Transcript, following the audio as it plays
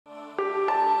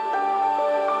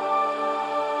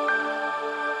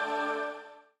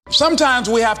Sometimes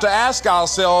we have to ask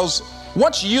ourselves,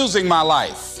 what's using my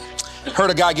life? Heard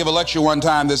a guy give a lecture one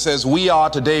time that says, we are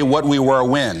today what we were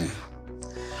when.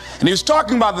 And he was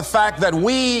talking about the fact that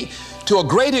we, to a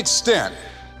great extent,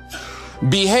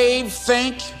 behave,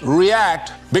 think,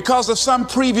 react because of some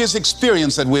previous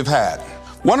experience that we've had.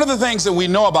 One of the things that we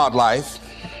know about life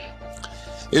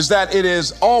is that it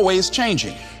is always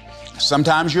changing.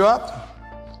 Sometimes you're up,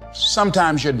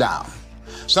 sometimes you're down.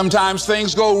 Sometimes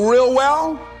things go real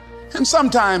well, and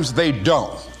sometimes they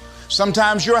don't.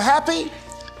 Sometimes you're happy,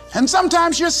 and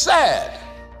sometimes you're sad.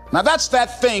 Now that's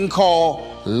that thing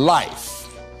called life.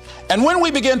 And when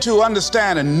we begin to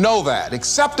understand and know that,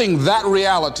 accepting that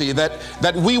reality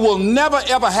that we will never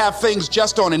ever have things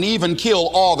just on an even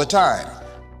keel all the time,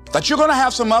 that you're going to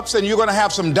have some ups and you're going to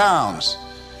have some downs.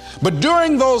 But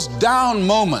during those down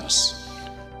moments,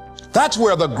 that's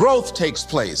where the growth takes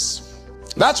place.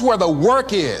 That's where the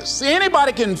work is. See,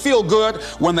 anybody can feel good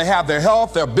when they have their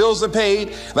health, their bills are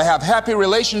paid, they have happy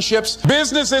relationships,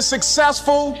 business is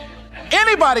successful.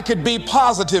 Anybody could be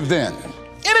positive then.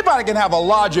 Anybody can have a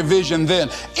larger vision then.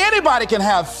 Anybody can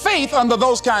have faith under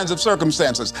those kinds of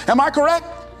circumstances. Am I correct?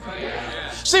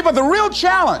 See, but the real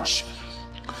challenge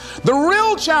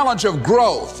of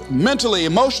growth, mentally,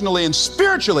 emotionally, and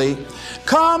spiritually,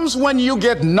 comes when you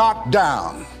get knocked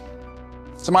down.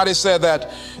 Somebody said that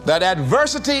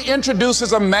adversity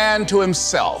introduces a man to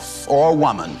himself or a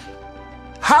woman.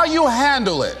 How you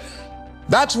handle it,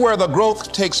 that's where the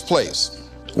growth takes place.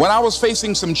 When I was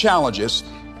facing some challenges,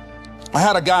 I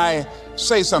had a guy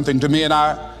say something to me, and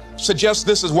I suggest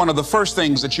this is one of the first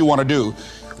things that you want to do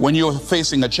when you're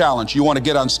facing a challenge. You want to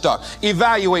get unstuck.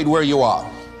 Evaluate where you are.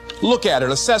 Look at it.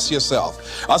 Assess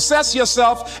yourself. Assess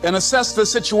yourself and assess the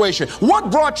situation. What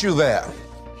brought you there?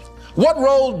 What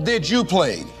role did you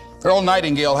play? Earl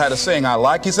Nightingale had a saying I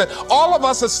like. He said, all of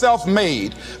us are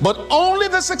self-made, but only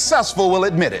the successful will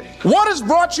admit it. What has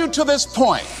brought you to this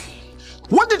point?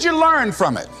 What did you learn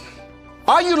from it?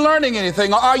 Are you learning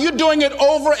anything, or are you doing it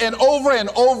over and over and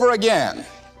over again?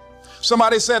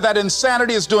 Somebody said that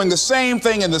insanity is doing the same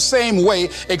thing in the same way,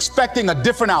 expecting a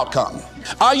different outcome.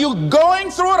 Are you going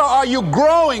through it, or are you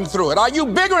growing through it? Are you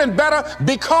bigger and better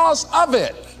because of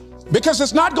it? Because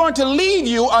it's not going to leave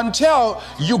you until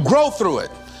you grow through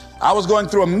it. I was going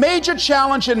through a major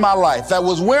challenge in my life that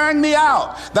was wearing me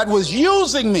out, that was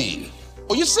using me.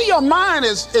 Well, you see, your mind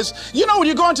is, you know, when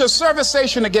you go into a service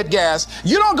station to get gas,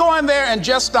 you don't go in there and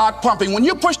just start pumping. When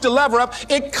you push the lever up,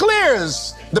 it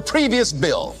clears the previous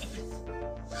bill.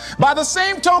 By the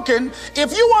same token,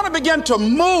 if you want to begin to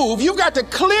move, you've got to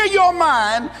clear your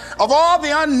mind of all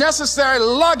the unnecessary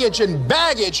luggage and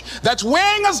baggage that's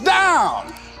weighing us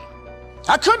down.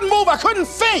 I couldn't move. I couldn't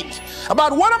think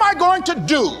about what am I going to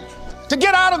do to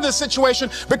get out of this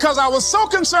situation, because I was so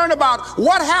concerned about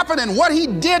what happened and what he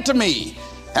did to me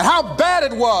and how bad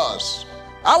it was.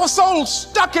 I was so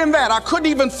stuck in that I couldn't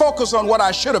even focus on what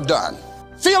I should have done.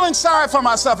 Feeling sorry for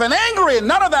myself and angry, and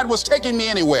none of that was taking me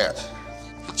anywhere.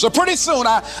 So pretty soon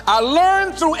I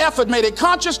learned through effort, made a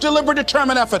conscious, deliberate,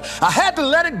 determined effort. I had to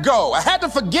let it go. I had to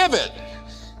forgive it.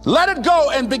 Let it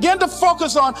go and begin to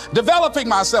focus on developing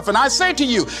myself. And I say to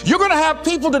you, you're going to have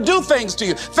people to do things to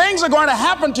you. Things are going to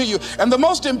happen to you. And the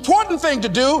most important thing to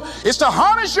do is to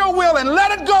harness your will and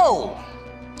let it go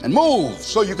and move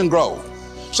so you can grow,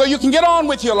 so you can get on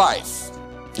with your life.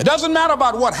 It doesn't matter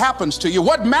about what happens to you.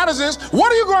 What matters is,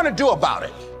 what are you going to do about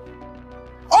it?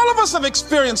 All of us have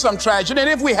experienced some tragedy, and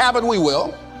if we haven't, we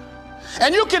will.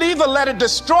 And you can either let it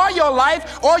destroy your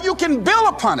life, or you can build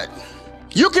upon it.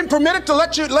 You can permit it to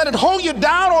let it hold you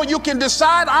down, or you can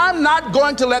decide, I'm not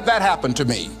going to let that happen to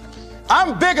me.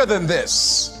 I'm bigger than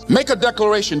this. Make a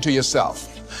declaration to yourself.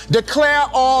 Declare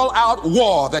all out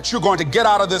war that you're going to get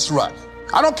out of this rut.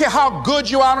 I don't care how good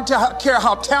you are. I don't care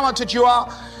how talented you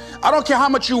are. I don't care how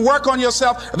much you work on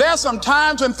yourself. There are some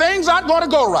times when things aren't going to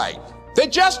go right. They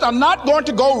just are not going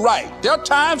to go right. There are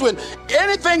times when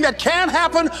anything that can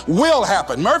happen will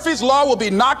happen. Murphy's Law will be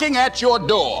knocking at your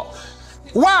door.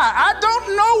 Why? I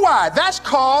don't know why. That's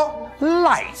called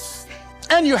life.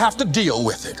 And you have to deal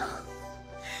with it.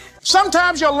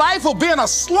 Sometimes your life will be in a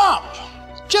slump,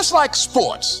 just like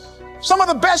sports. Some of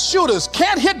the best shooters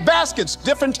can't hit baskets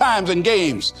different times in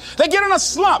games. They get in a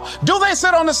slump. Do they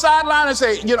sit on the sideline and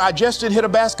say, you know, I just didn't hit a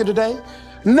basket today?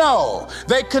 No,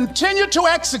 they continue to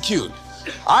execute.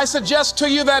 I suggest to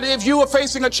you that if you are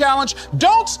facing a challenge,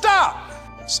 don't stop.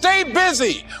 Stay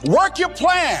busy. Work your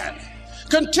plan.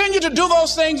 Continue to do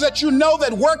those things that you know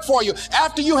that work for you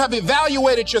after you have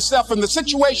evaluated yourself in the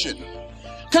situation.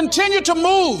 Continue to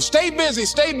move. Stay busy,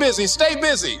 stay busy, stay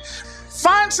busy.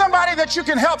 Find somebody that you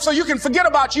can help so you can forget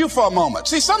about you for a moment.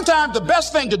 See, sometimes the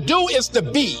best thing to do is to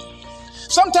be.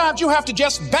 Sometimes you have to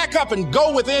just back up and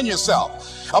go within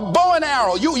yourself. A bow and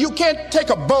arrow, you can't take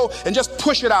a bow and just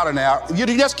push it out an arrow. You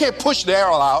just can't push the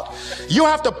arrow out. You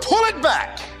have to pull it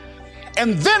back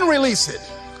and then release it.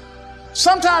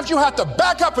 Sometimes you have to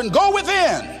back up and go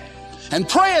within and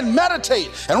pray and meditate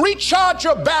and recharge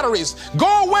your batteries.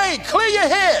 Go away, clear your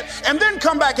head, and then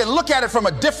come back and look at it from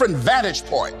a different vantage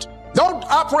point. Don't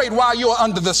operate while you're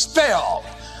under the spell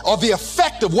or the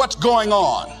effect of what's going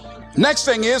on. Next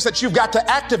thing is that you've got to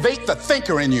activate the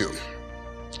thinker in you.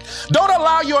 Don't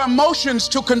allow your emotions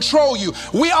to control you.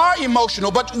 We are emotional,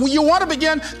 but you want to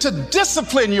begin to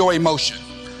discipline your emotion.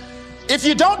 If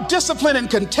you don't discipline and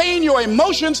contain your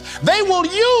emotions, they will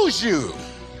use you.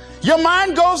 Your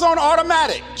mind goes on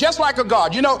automatic, just like a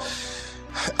guard. You know,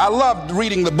 I loved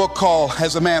reading the book called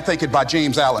As a Man Thinketh by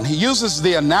James Allen. He uses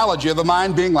the analogy of the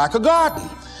mind being like a garden.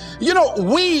 You know,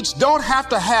 weeds don't have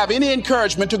to have any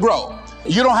encouragement to grow.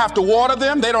 You don't have to water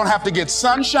them. They don't have to get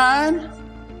sunshine.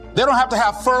 They don't have to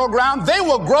have fertile ground. They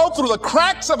will grow through the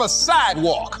cracks of a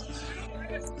sidewalk.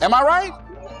 Am I right?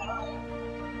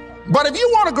 But if you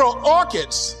want to grow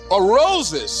orchids or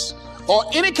roses or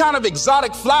any kind of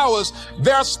exotic flowers,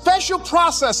 there are special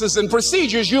processes and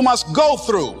procedures you must go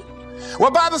through.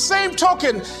 Well, by the same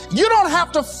token, you don't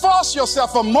have to force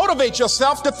yourself or motivate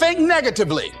yourself to think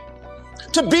negatively,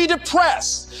 to be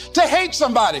depressed, to hate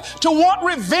somebody, to want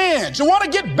revenge, to want to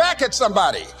get back at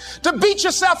somebody, to beat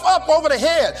yourself up over the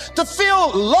head, to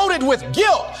feel loaded with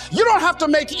guilt. You don't have to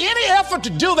make any effort to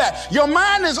do that. Your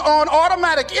mind is on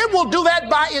automatic. It will do that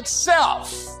by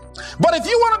itself. But if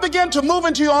you want to begin to move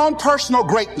into your own personal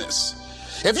greatness,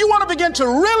 if you want to begin to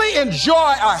really enjoy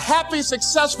a happy,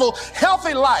 successful,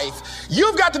 healthy life,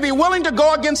 you've got to be willing to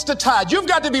go against the tide. You've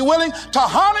got to be willing to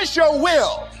harness your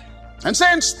will and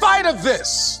say, in spite of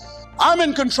this, I'm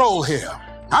in control here.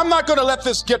 I'm not going to let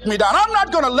this get me down. I'm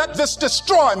not going to let this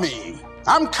destroy me.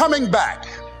 I'm coming back,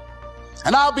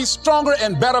 and I'll be stronger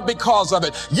and better because of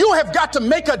it. You have got to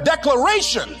make a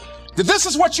declaration that this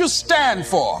is what you stand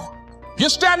for. You're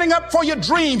standing up for your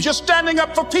dreams. You're standing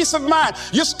up for peace of mind.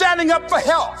 You're standing up for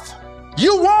health.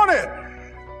 You want it,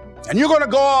 and you're going to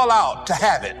go all out to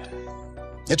have it.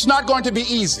 It's not going to be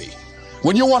easy.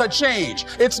 When you want to change,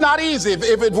 it's not easy.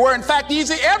 If it were in fact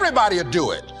easy, everybody would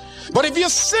do it. But if you're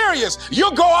serious,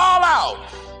 you'll go all out.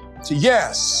 So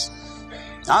yes,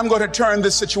 I'm going to turn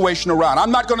this situation around.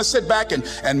 I'm not going to sit back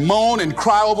and moan and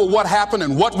cry over what happened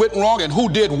and what went wrong and who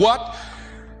did what.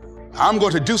 I'm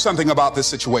going to do something about this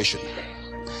situation.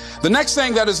 The next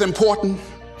thing that is important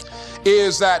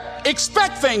is that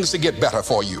expect things to get better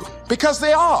for you, because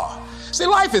they are. See,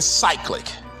 life is cyclic.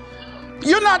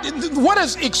 You're not,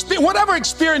 whatever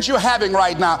experience you're having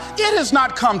right now, it has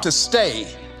not come to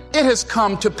stay. It has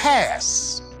come to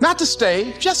pass. Not to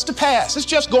stay, just to pass. It's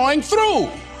just going through.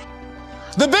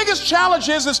 The biggest challenge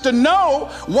is to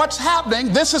know what's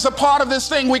happening. This is a part of this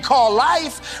thing we call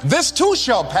life. This too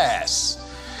shall pass.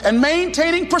 And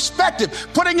maintaining perspective,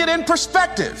 putting it in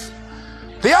perspective.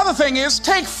 The other thing is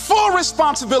take full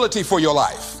responsibility for your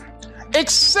life.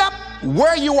 Accept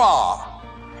where you are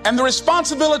and the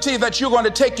responsibility that you're going to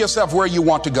take yourself where you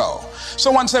want to go.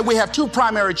 Someone said we have two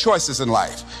primary choices in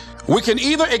life. We can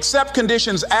either accept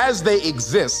conditions as they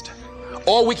exist,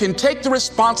 or we can take the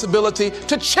responsibility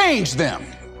to change them.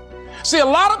 See, a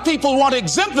lot of people want to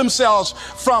exempt themselves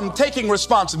from taking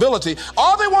responsibility.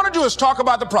 All they want to do is talk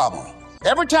about the problem.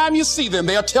 Every time you see them,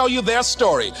 they'll tell you their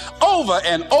story over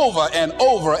and over and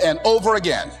over and over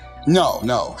again.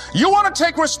 No. You want to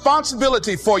take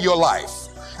responsibility for your life.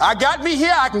 I got me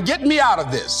here, I can get me out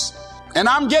of this. And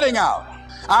I'm getting out.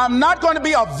 I'm not going to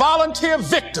be a volunteer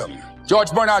victim.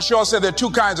 George Bernard Shaw said there are two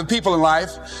kinds of people in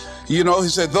life. You know, he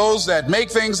said those that make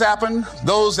things happen,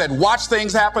 those that watch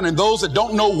things happen, and those that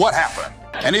don't know what happened.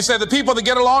 And he said the people that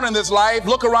get along in this life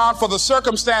look around for the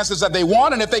circumstances that they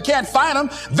want, and if they can't find them,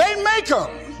 they make them.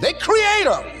 They create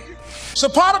them. So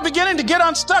part of beginning to get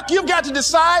unstuck, you've got to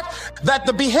decide that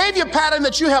the behavior pattern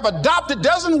that you have adopted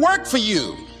doesn't work for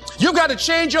you. You've got to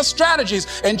change your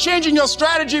strategies, and changing your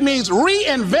strategy means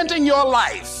reinventing your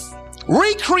life,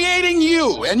 recreating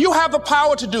you, and you have the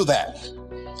power to do that.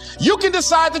 You can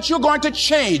decide that you're going to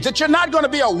change, that you're not going to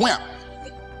be a wimp.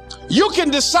 You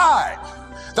can decide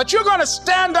that you're going to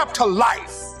stand up to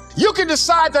life. You can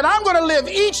decide that I'm going to live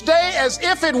each day as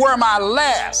if it were my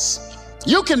last.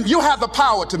 You have the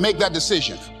power to make that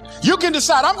decision. You can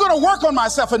decide I'm going to work on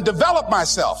myself and develop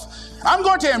myself. I'm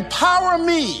going to empower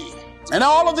me. And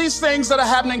all of these things that are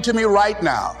happening to me right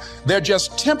now, they're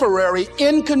just temporary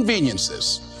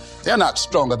inconveniences. They're not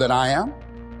stronger than I am.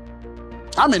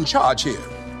 I'm in charge here.